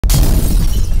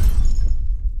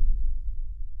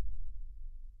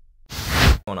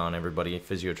going on, everybody?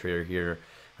 Physio Trader here.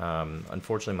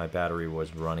 Unfortunately, my battery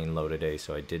was running low today,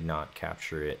 so I did not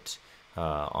capture it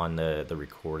on the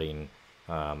recording.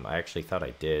 I actually thought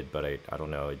I did, but I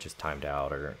don't know, it just timed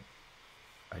out, or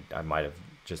I might have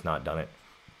just not done it.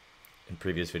 In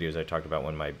previous videos, I talked about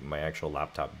when my actual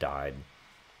laptop died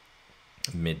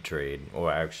mid-trade,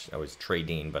 or I was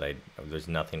trading, but there's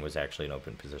nothing was actually in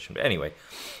open position. But anyway,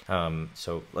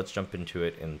 so let's jump into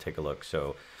it and take a look.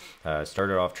 So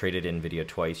started off, traded NVDa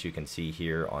twice. You can see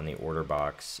here on the order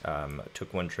box.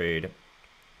 Took one trade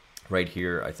right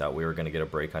here. I thought we were going to get a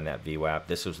break on that VWAP.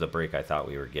 This was the break I thought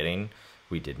we were getting.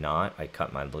 We did not. I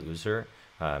cut my loser.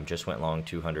 Just went long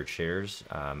 200 shares.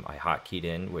 I hotkeyed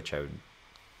in, which I would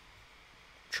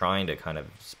trying to kind of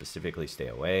specifically stay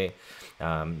away.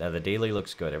 Now the daily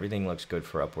looks good. Everything looks good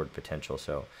for upward potential.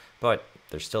 So, but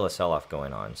there's still a sell-off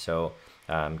going on. So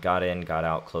got in, got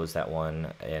out, closed that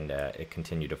one, and it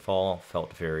continued to fall.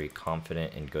 Felt very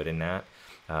confident and good in that.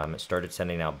 Started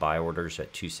sending out buy orders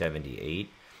at 278.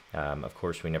 Of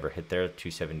course, we never hit there.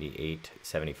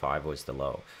 278.75 was the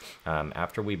low.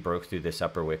 After we broke through this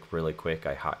upper wick really quick,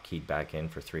 I hotkeyed back in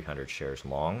for 300 shares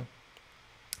long.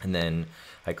 And then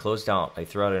I closed out, I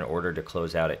threw out an order to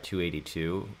close out at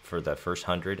 282 for the first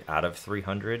 100 out of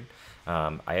 300.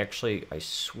 I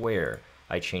swear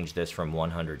I changed this from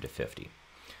 100 to 50.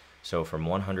 So from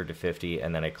 100 to 50,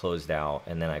 and then I closed out,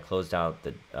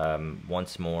 the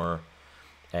once more,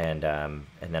 and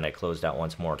then I closed out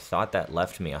once more. Thought that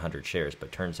left me 100 shares,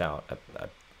 but turns out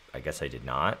I guess I did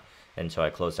not. And so I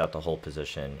closed out the whole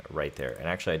position right there. And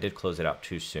actually, I did close it out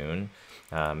too soon.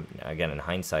 Again, in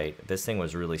hindsight, this thing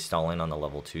was really stalling on the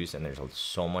level 2s, and there's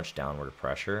so much downward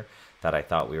pressure that I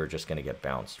thought we were just going to get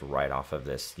bounced right off of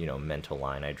this, mental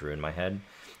line I drew in my head.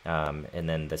 And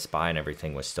then the SPY and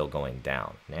everything was still going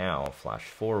down. Now, flash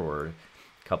forward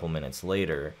a couple minutes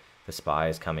later, the SPY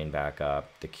is coming back up.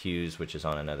 The Qs, which is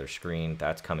on another screen,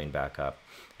 that's coming back up.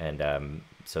 And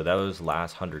so those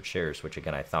last 100 shares, which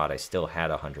again, I thought I still had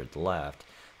 100 left.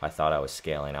 I thought I was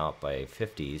scaling out by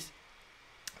 50s.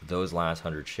 Those last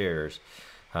 100 shares,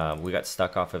 we got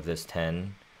stuck off of this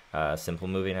 10 simple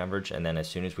moving average. And then as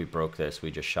soon as we broke this,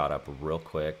 we just shot up real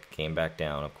quick, came back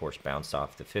down, of course, bounced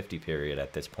off the 50 period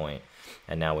at this point.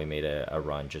 And now we made a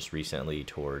run just recently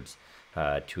towards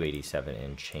 287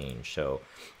 and change. So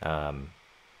I'll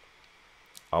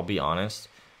be honest,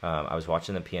 I was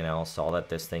watching the P&L, saw that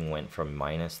this thing went from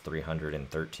minus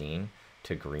 313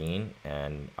 to green,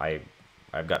 and I've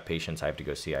got patients I have to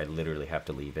go see. I literally have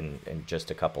to leave in just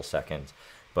a couple seconds.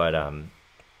 But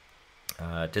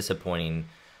disappointing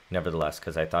nevertheless,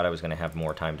 because I thought I was going to have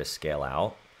more time to scale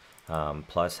out.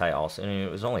 Plus,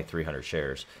 it was only 300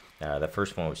 shares. The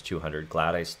first one was 200.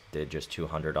 Glad I did just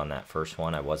 200 on that first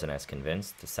one. I wasn't as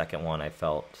convinced. The second one, I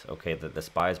felt, okay, the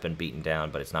SPY has been beaten down,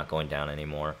 but it's not going down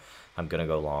anymore. I'm going to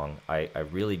go long. I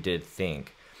really did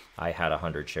think I had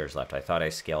 100 shares left. I thought I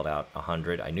scaled out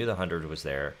 100. I knew the 100 was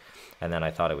there, and then I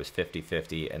thought it was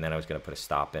 50-50, and then I was going to put a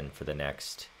stop in for the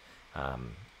next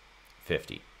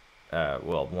 50.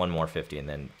 Well, one more 50, and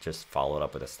then just follow it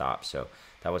up with a stop. So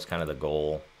that was kind of the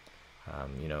goal.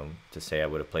 To say I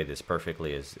would have played this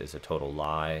perfectly is a total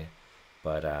lie.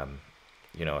 But,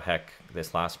 heck,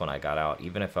 this last one I got out,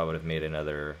 even if I would have made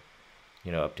another,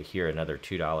 up to here, another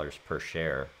 $2 per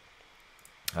share.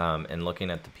 And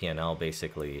looking at the P&L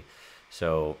basically,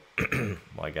 so, well,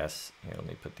 I guess, let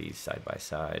me put these side by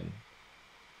side.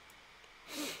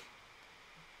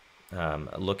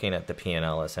 Looking at the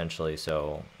P&L essentially,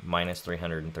 so minus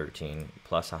 313,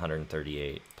 plus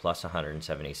 138, plus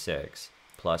 176,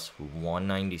 plus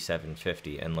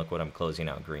 197.50, and look what I'm closing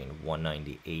out green,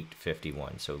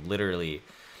 198.51. So literally,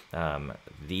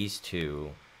 these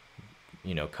two,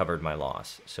 covered my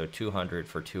loss. So 200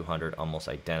 for 200, almost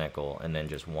identical, and then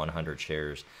just 100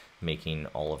 shares making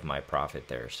all of my profit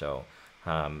there. So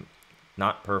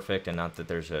not perfect, and not that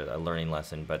there's a learning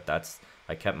lesson, but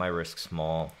I kept my risk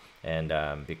small,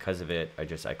 and because of it,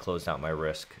 I closed out my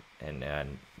risk, and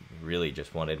really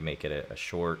just wanted to make it a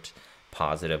short,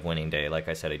 positive winning day. Like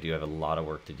I said, I do have a lot of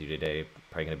work to do today,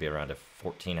 probably going to be around a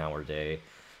 14-hour day.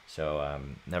 So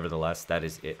nevertheless, that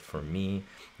is it for me.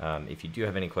 If you do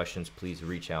have any questions, please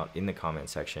reach out in the comment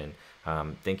section.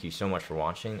 Thank you so much for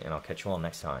watching, and I'll catch you all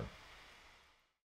next time.